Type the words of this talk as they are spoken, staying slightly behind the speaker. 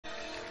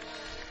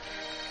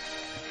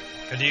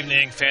Good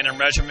evening, Phantom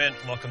Regiment.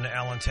 Welcome to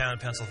Allentown,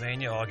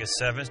 Pennsylvania, August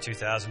 7th,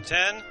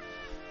 2010.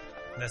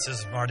 This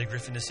is Marty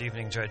Griffin this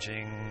evening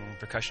judging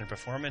percussion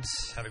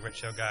performance. Have a great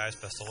show, guys.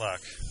 Best of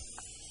luck.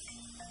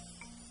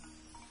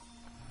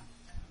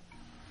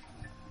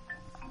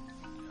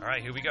 All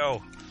right, here we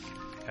go.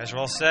 Guys are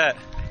all set.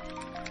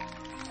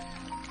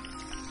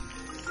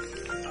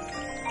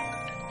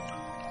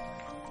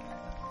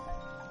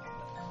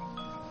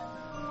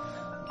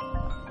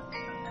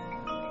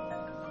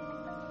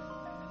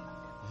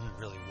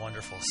 Really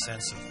wonderful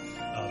sense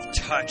of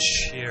touch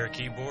here,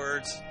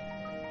 keyboards.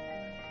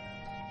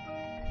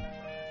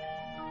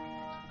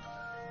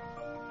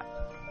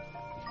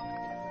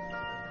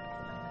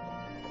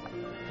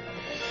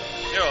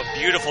 You know, a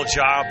beautiful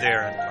job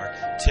there in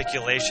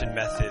articulation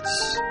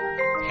methods.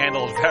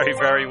 Handled very,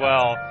 very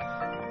well.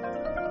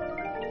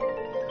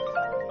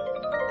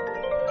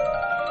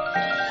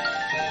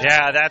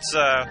 Yeah, that's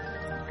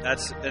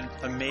an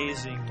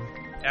amazing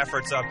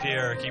efforts up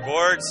here,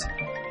 keyboards.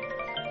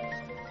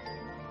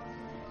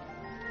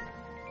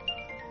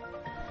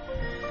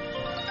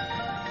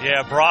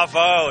 Yeah,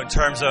 bravo in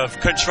terms of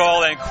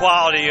control and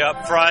quality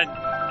up front.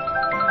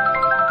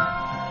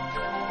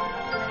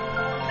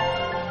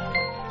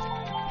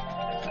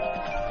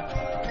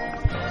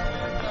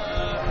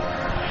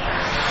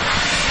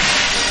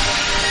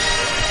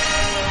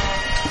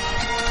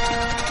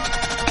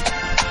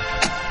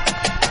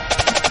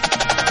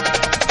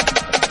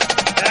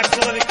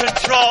 Excellent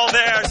control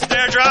there,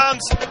 snare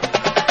drums.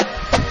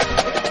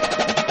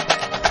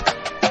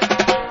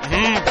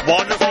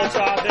 Wonderful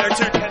job there,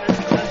 too.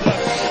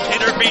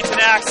 Beats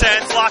and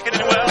accents, locking in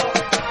well.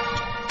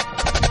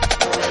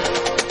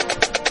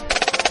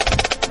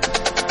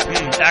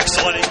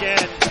 Excellent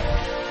again.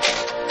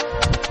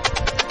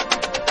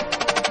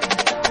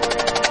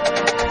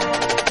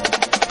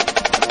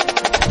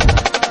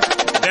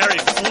 Very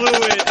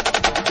fluid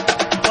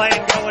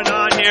playing going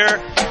on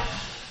here.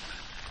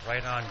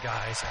 Right on,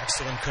 guys.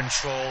 Excellent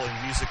control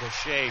and musical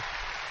shape.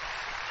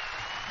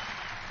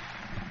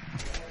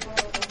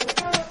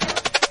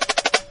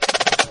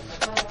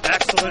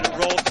 Excellent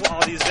roll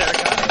qualities there,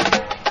 guys.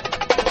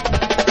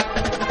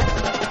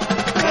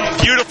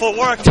 Beautiful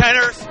work,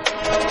 tenors.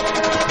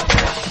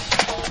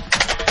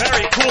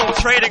 Very cool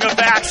trading of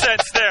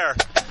accents there.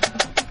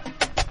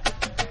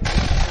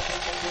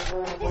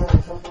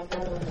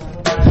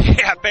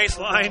 Yeah, bass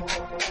line.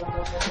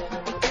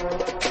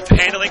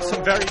 Handling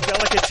some very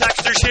delicate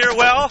textures here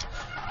well.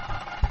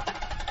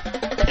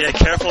 Yeah,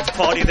 careful with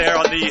quality there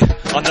on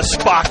the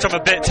spectrum a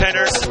bit,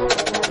 tenors.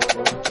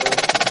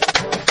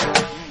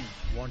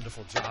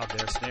 Wonderful job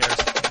there, snares.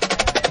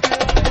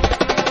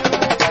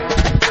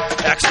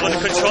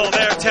 Excellent control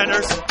there,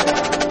 tenors.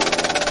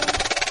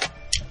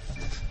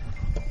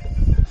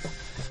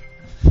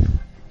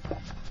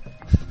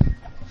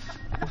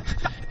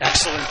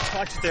 Excellent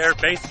touch there,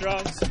 bass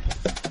drums.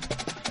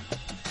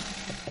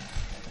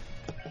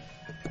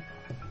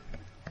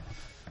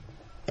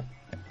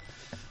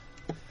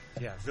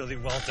 Yeah, really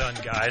well done,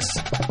 guys.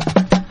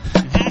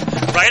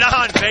 Right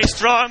on, bass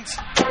drums.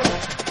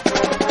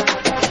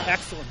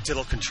 Excellent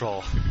diddle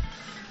control.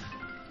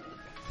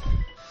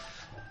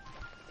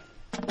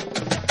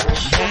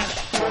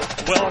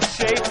 Well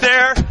shaped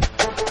there.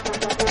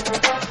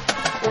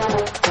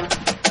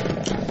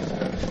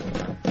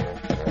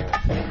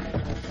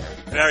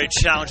 Very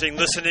challenging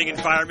listening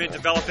environment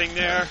developing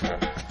there.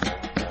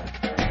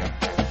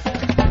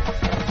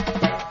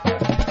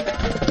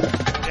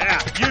 Yeah,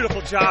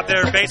 beautiful job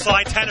there.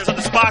 Bassline tenors on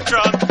the spot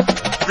drum.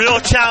 Real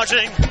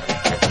challenging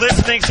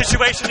listening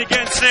situation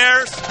again,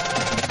 snares.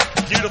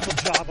 Beautiful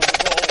job on the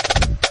roll.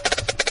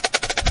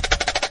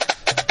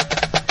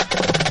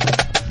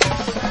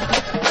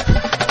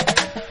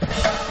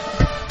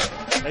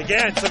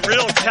 Again, some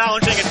real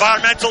challenging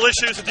environmental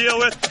issues to deal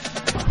with.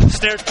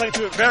 Snares playing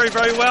through it very,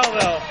 very well,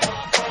 though.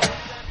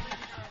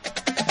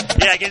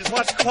 Yeah, again, just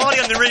watch quality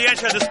on the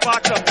re-entry of the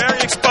spot drum. Very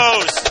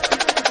exposed.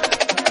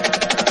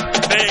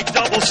 Big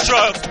double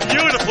strokes.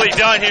 Beautifully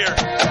done here.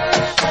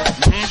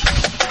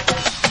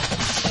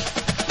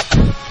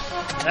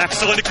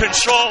 Excellent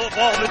control of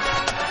all the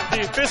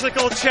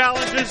physical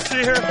challenges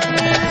here.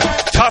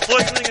 Tough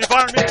listening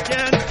environment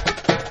again.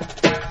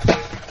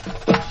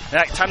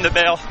 Yeah, time to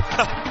bail.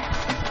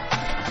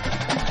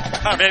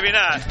 Oh, maybe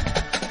not.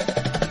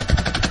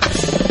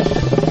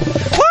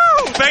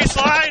 Woo!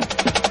 Baseline.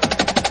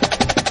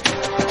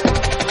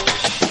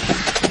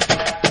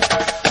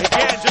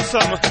 Again, just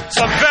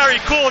some very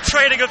cool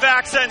trading of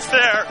accents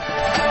there.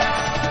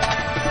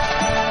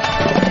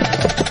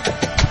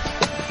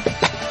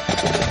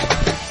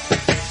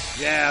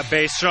 Yeah,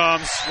 bass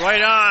drums,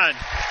 right on.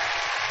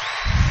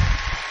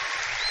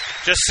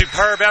 Just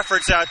superb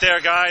efforts out there,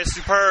 guys.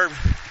 Superb.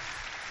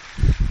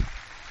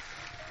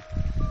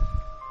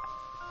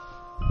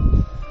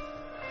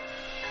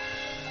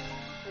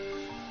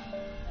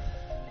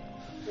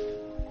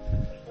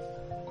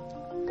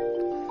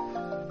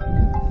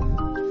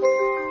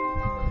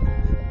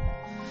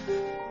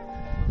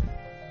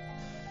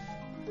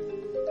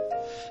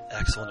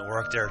 Excellent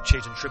work there,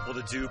 changing triple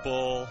to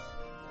duple.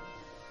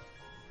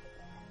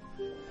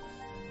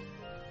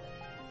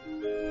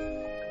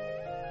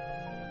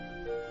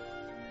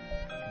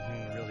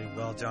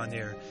 well done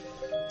there.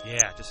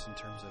 Yeah, just in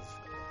terms of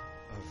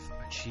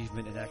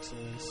achievement and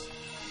excellence.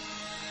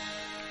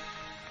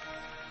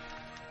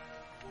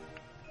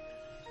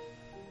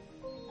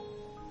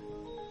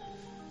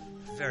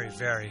 Very,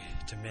 very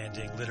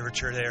demanding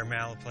literature there,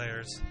 mallet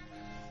players.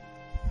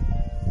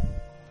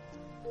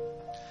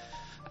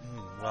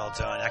 Well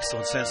done.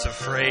 Excellent sense of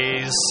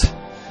phrase.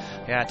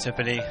 Yeah,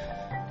 Tiffany.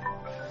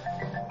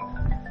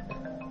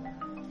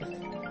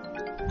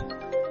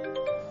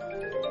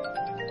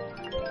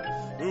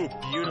 Ooh,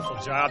 beautiful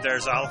job there,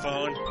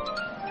 xylophone.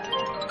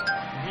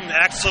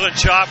 Excellent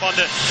job on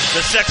the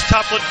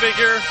sextuplet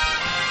figure.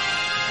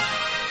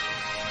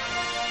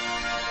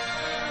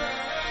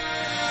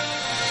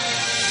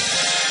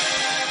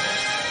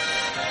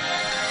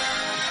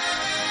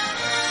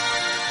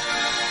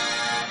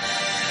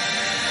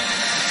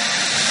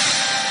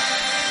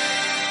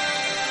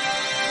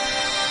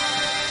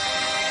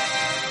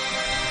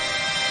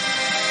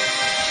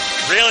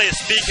 Really is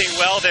speaking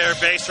well there,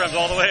 bass drums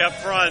all the way up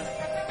front.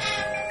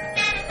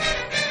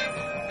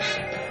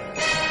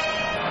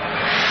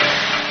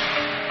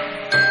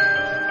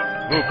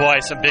 Oh boy,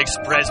 some big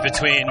spreads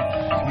between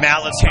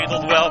mallets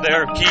handled well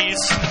there, keys.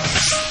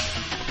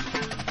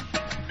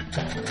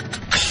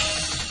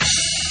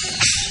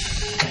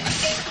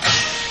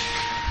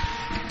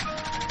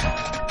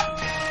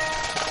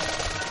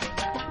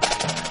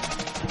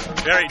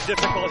 Very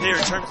difficult here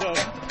in terms of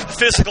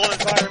physical and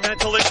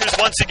environmental issues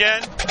once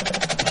again.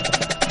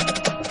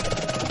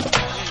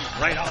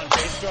 Right on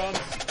bass drums.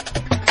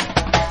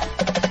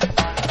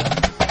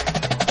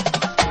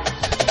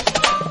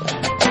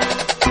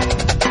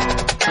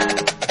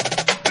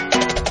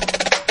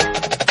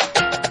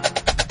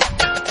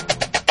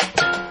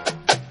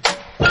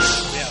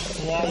 Yeah,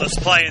 flawless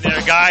playing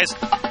there, guys.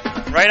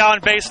 Right on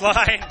bass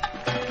line.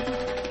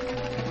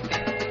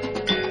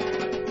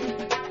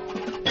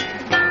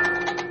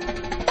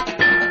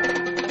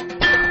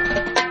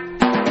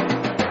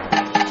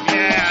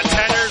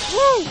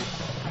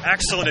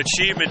 Excellent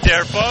achievement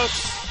there,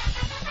 folks.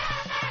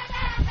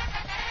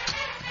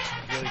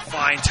 Really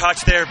fine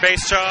touch there,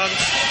 bass drums.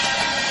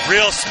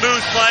 Real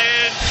smooth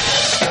playing.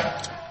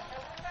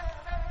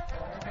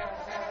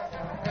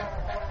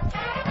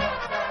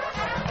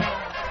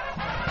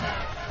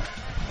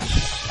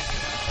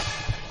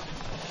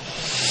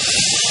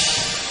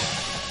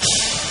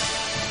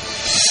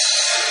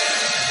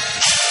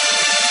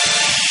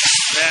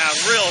 Yeah,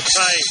 real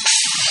tight.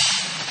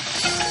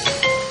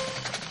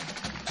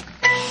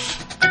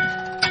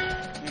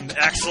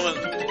 Excellent.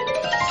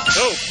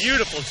 Oh,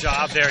 beautiful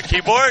job there,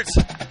 keyboards.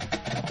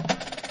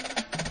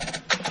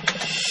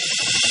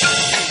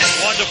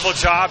 Wonderful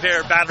job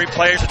here, battery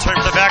players, in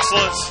terms of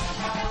excellence.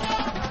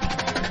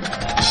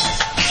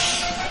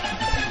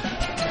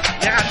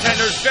 Yeah,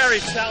 tenors, very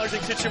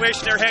challenging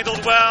situation there,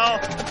 handled well.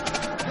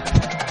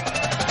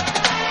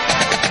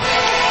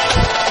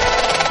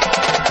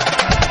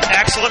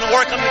 Excellent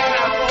work on the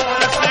capital on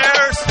the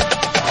snares.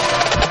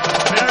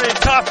 Very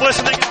tough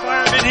listening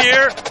environment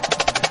here.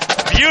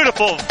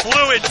 Beautiful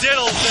fluid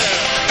diddles there.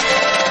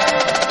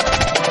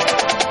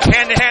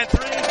 Hand-to-hand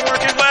threes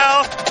working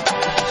well.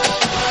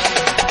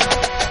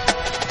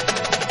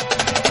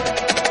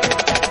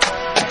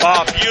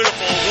 Oh,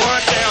 beautiful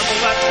work there on the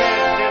left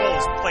hand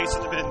diddles.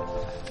 Placing them in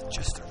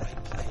just the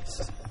right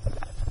place.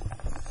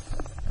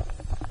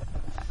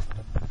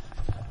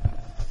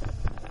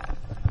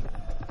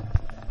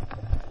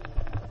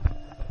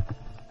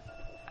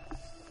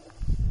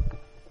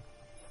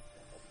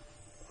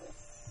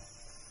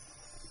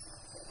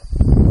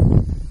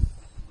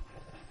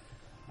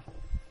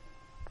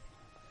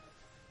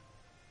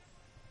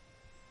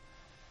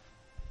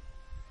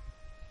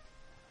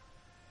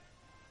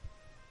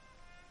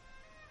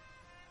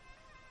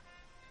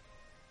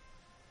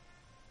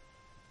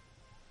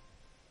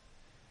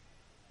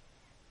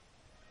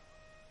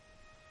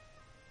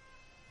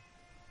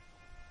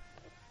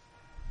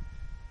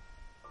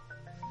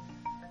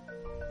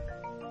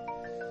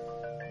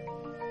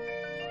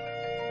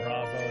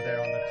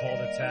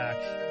 Cold attack.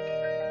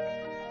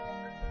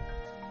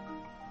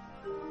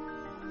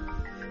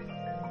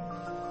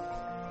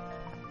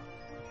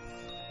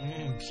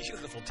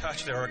 Beautiful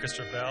touch there,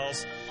 orchestra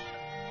bells.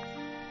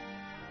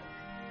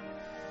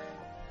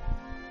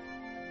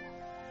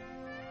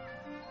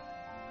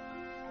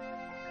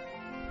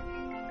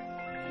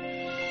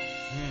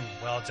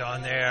 Well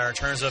done there in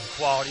terms of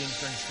quality and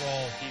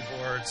control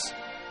keyboards.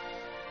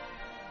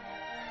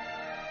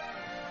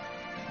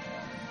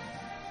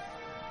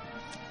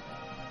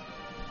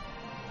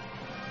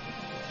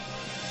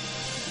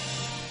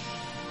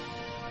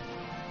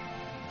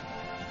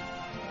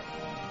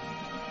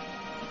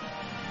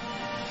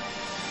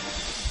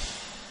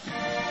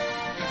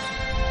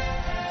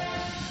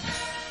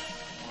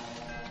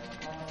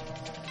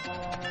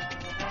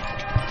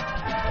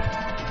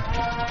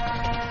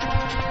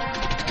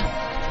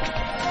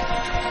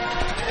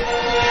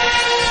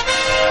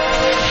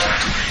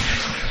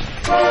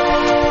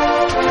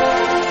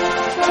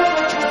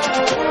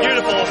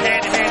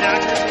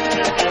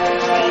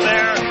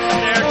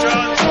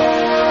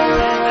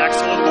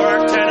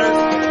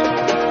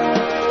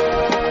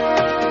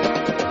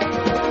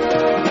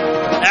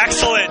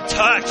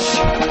 touch.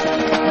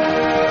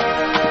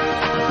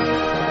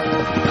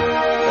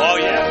 Oh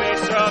yeah,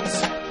 bass drums.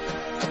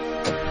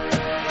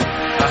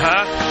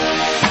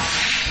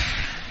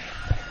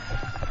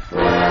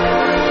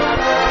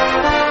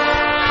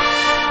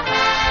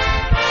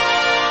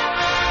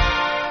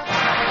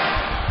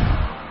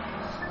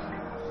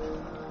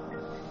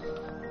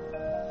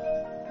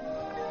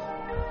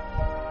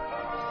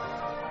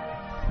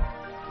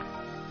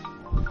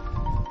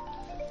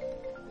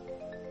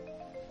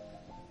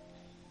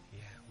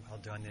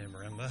 Done in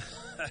marimba.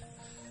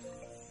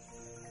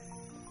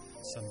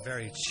 Some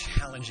very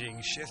challenging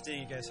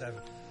shifting. You guys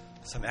have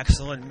some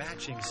excellent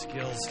matching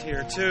skills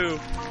here too.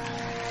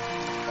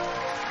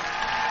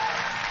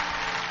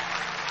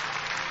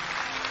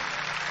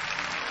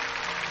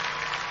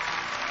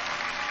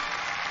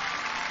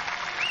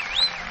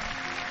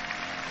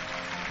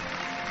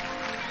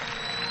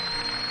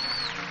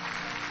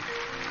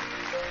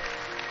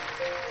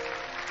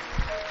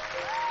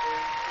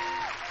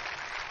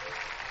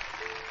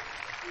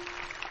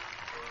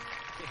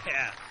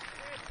 Yeah.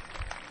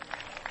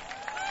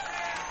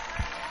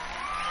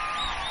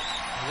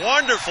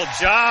 Wonderful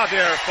job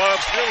there,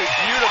 folks. Really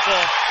beautiful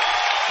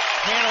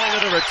handling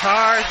of the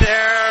retard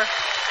there.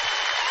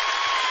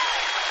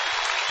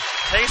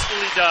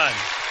 Tastefully done.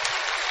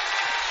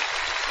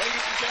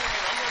 Ladies and gentlemen,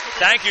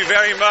 thank you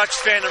very much,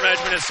 Phantom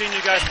Regiment. I've seen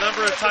you guys a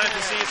number of times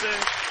this season.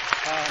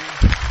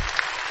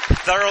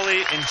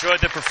 Thoroughly enjoyed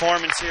the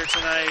performance here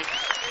tonight.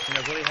 You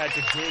know, really had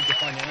to dig to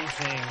find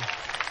anything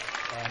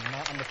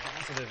not on the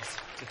positives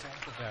to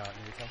talk about.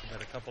 And we talked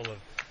about a couple of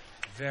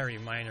very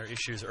minor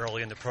issues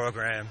early in the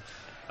program.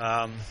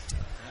 That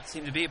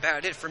seemed to be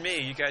about it for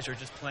me. You guys are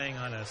just playing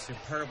on a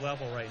superb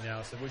level right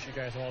now, so wish you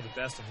guys all the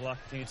best of luck,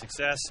 continued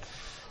success.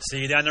 See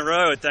you down the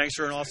road. Thanks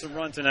for an awesome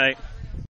run tonight.